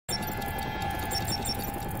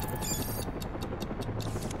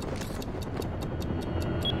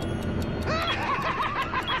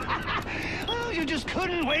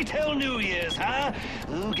couldn't wait till New Year's, huh?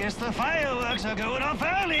 Ooh, guess the fireworks are going off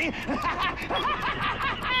early.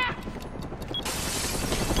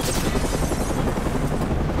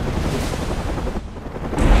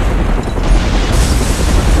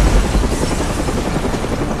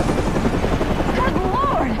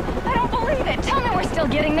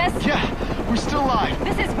 Getting this? Yeah, we're still live.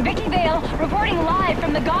 This is Vicky Vale reporting live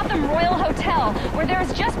from the Gotham Royal Hotel, where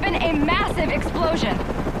there's just been a massive explosion.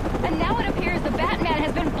 And now it appears the Batman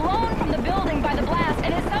has been blown from the building by the blast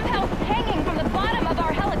and is somehow hanging from the bottom of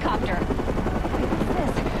our helicopter. What's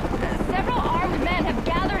this? Several armed men have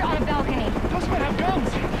gathered on a balcony. Those men have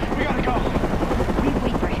guns. We gotta go. We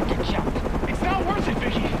wait for him to jump. It's not worth it,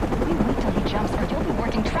 Vicky. We wait till he jumps or you'll be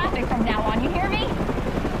working traffic from now on, you hear me?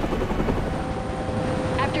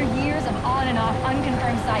 After years of on and off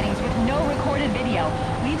unconfirmed sightings with no recorded video,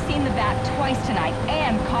 we've seen the Bat twice tonight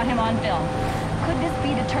and caught him on film. Could this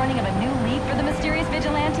be the turning of a new leaf for the mysterious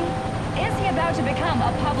vigilante? Is he about to become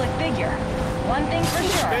a public figure? One thing's for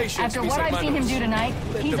sure, after what I've seen him do tonight,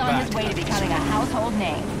 he's on his way to becoming a household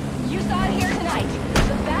name. You saw it here tonight,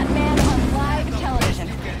 the Batman on live television.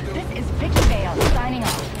 This is Vicky Vale signing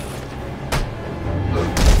off.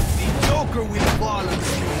 The Joker will fall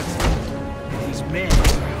asleep. These men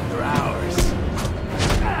are ours.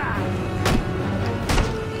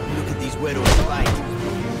 Look at these widows fight.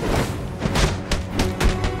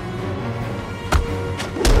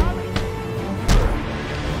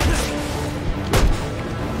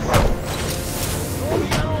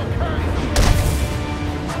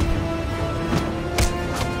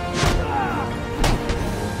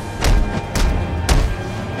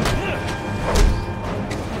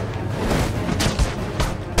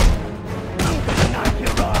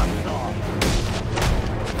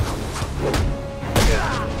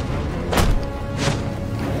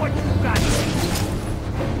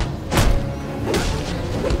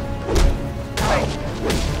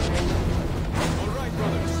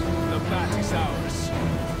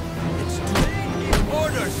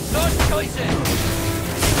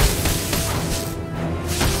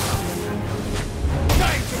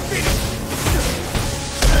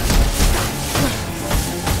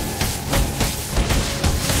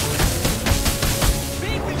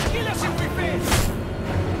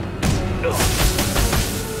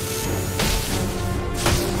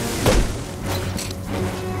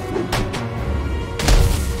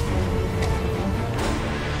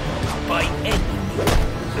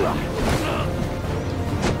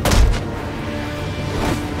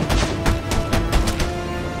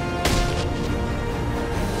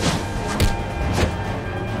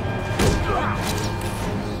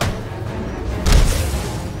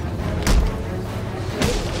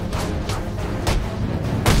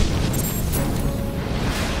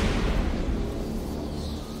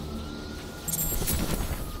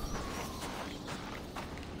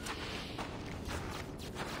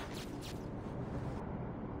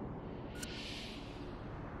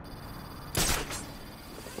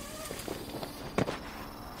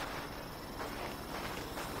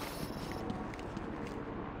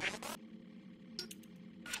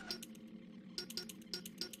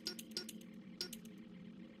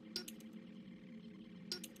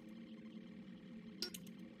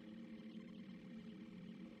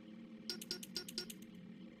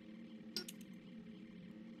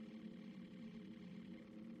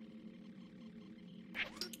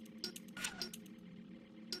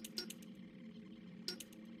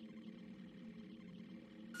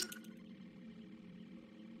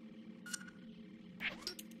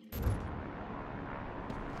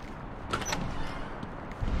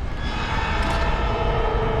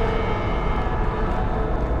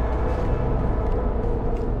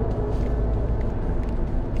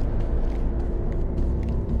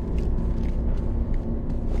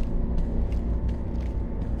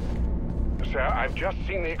 I've just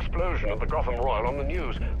seen the explosion at the Gotham Royal on the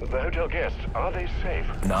news. The hotel guests, are they safe?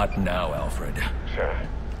 Not now, Alfred. Sir,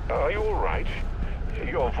 are you all right?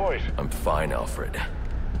 Your voice... I'm fine, Alfred.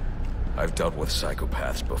 I've dealt with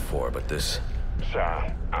psychopaths before, but this...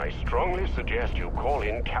 Sir, I strongly suggest you call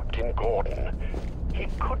in Captain Gordon. He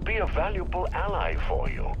could be a valuable ally for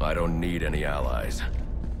you. I don't need any allies.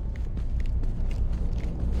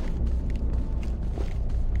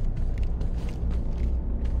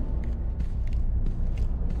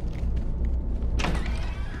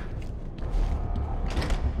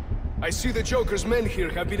 I see the Joker's men here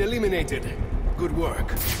have been eliminated. Good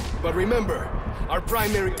work. But remember, our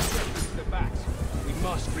primary objective is the Bat. We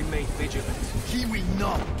must remain vigilant. He will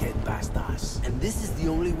not get past us. And this is the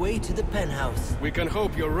only way to the penthouse. We can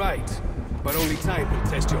hope you're right, but only time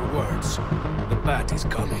will test your words. The Bat is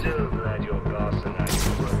coming. So glad you're gone. boss and I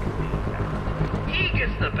can work things out. He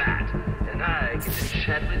gets the bat, and I get to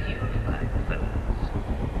chat with you fine fellas.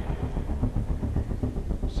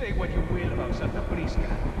 Say what you will about Santa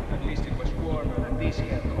Prisca. At least it was warmer than this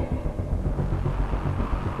here cold.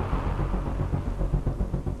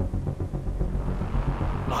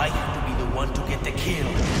 I have to be the one to get the kill.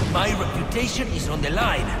 My reputation is on the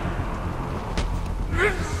line.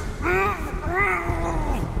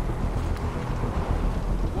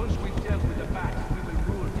 Once we've dealt with the bat, we will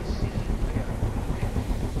rule this city fair.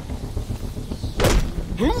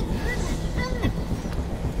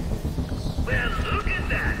 Well, look at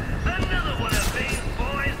that. Another one of these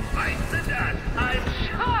boys bites the dust. I'm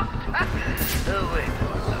shocked. Oh, wait, no,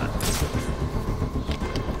 I'm not.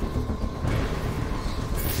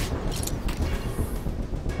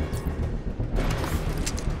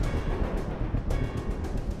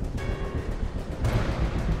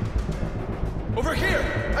 Over here!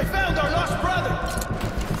 I found our lost brother!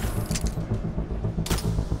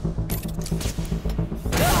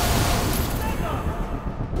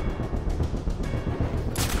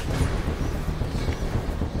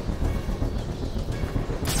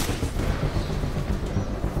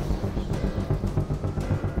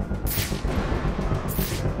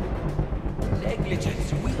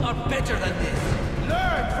 Negligence. We are better than this.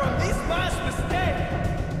 Learn from this mass mistake!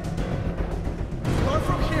 Start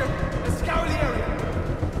from here and scour the area.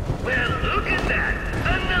 Well, look at that.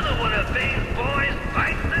 Another one of these boys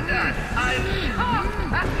bites the dust. I'm shocked.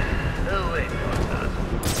 Oh, wait, no, I'm not.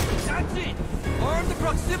 That's it! Arm the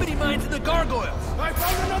proximity mines and the gargoyles! I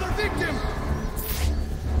found another victim!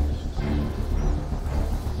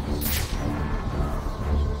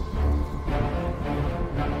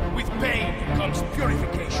 With pain comes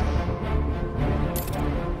purification.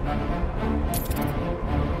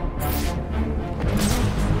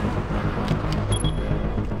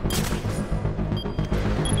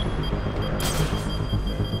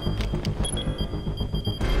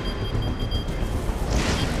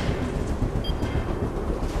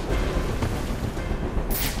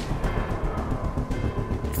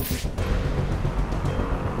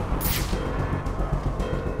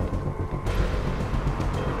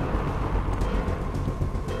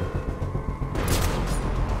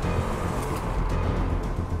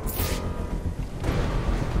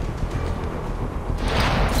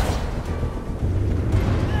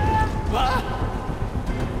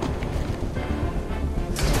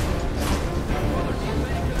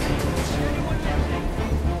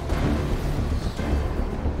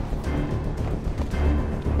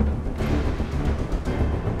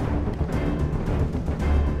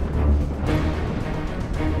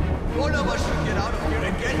 One of us should get out of here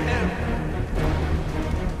and get him!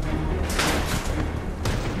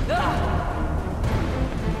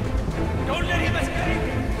 Don't let him escape!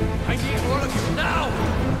 I need all of you now!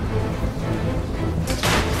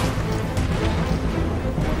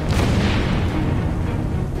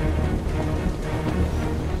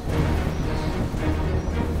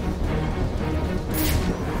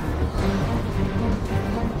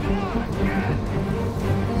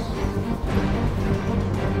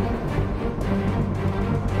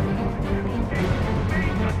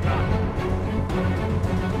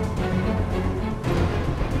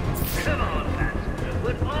 Come on, Pat.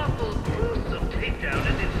 What awful gruesome takedown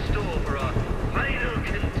is in store for our final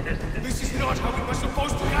contestant. This is not how it was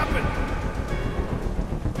supposed to happen!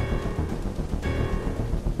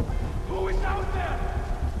 Who is out there?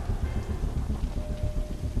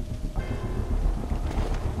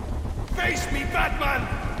 Face me, Batman!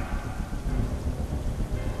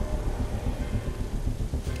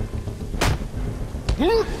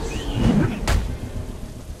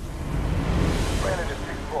 Brandon is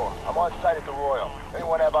 6-4. I'm on site at the Royal.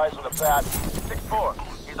 Anyone have eyes on the bat? 6-4.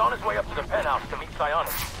 He's on his way up to the penthouse to meet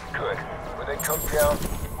Psionics. Good. When they come down,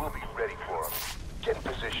 we'll be ready for him. Get in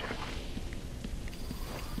position.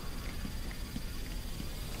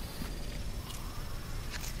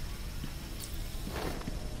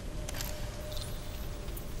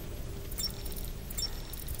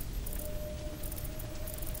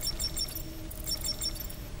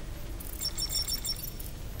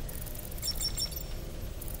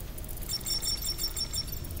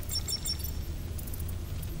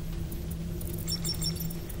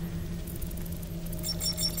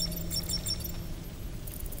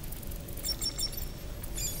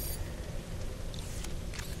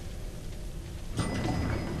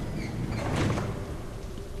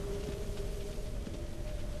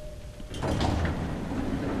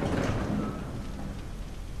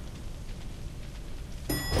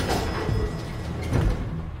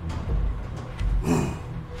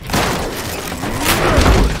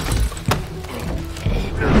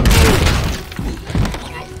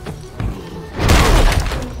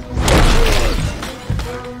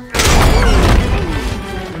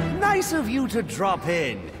 Nice of you to drop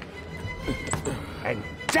in. And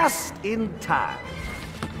just in time.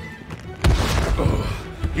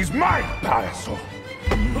 He's mine, Payaso!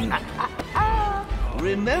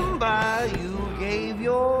 Remember, you gave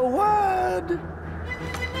your word.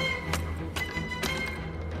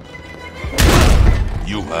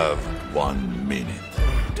 You have 1 minute.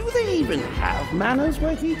 Do they even have manners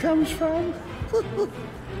where he comes from?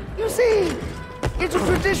 You see, it's a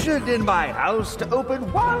tradition in my house to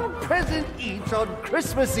open one present each on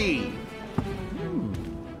Christmas Eve.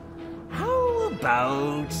 How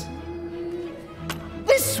about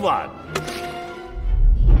this one?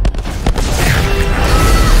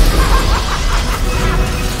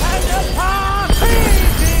 And a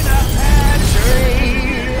partridge in a pear tree.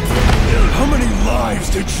 How many lives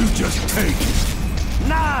did you just take?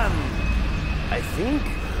 None. I think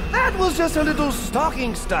that was just a little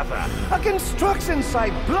stocking stuffer. A construction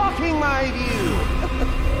site blocking my view.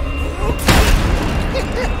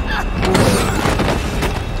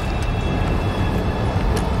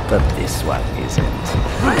 But this one isn't.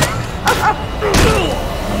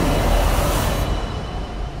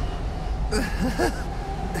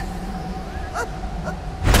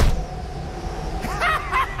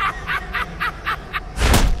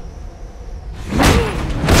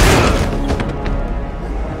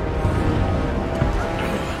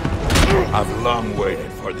 I've long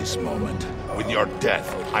waited for this moment. With your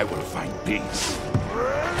death, I will find peace.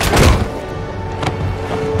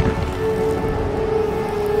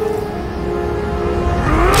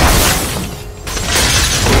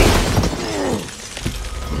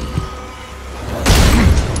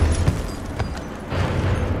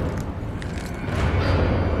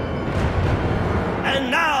 And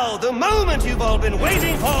now, the moment you've all been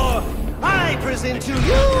waiting for, I present to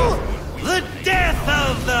you the death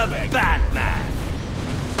of the Batman!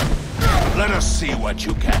 Let us see what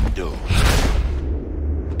you can do.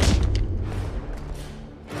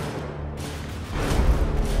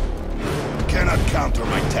 Cannot counter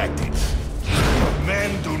my tactics.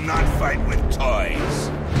 Men do not fight with toys.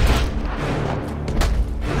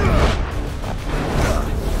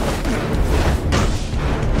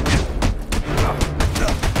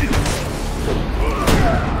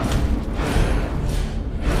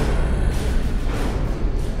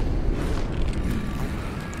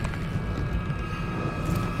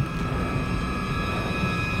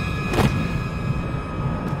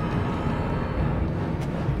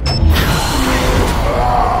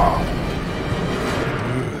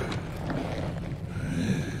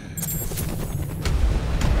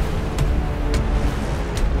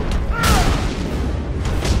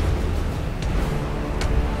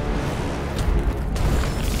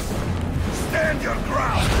 Stand your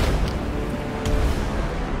ground!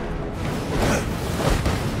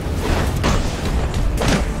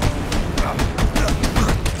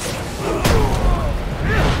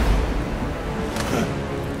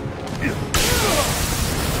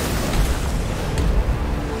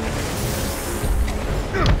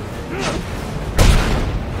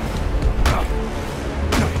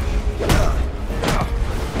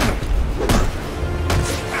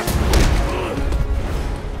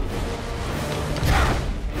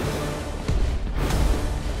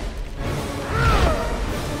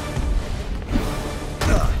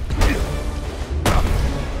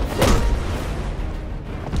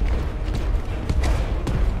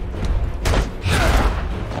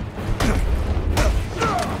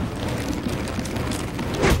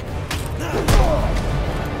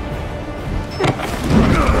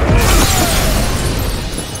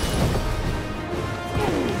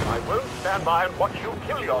 Stand by and watch you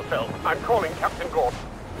kill yourself. I'm calling Captain Gordon.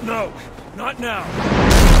 No, not now.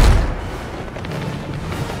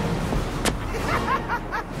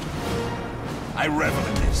 I revel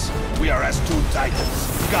in this. We are as two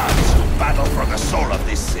titans, gods who battle for the soul of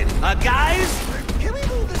this city. Guys, can we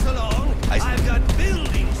move this along? I've got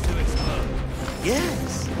buildings to explode.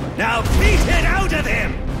 Yes. Now beat it out of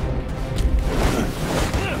him!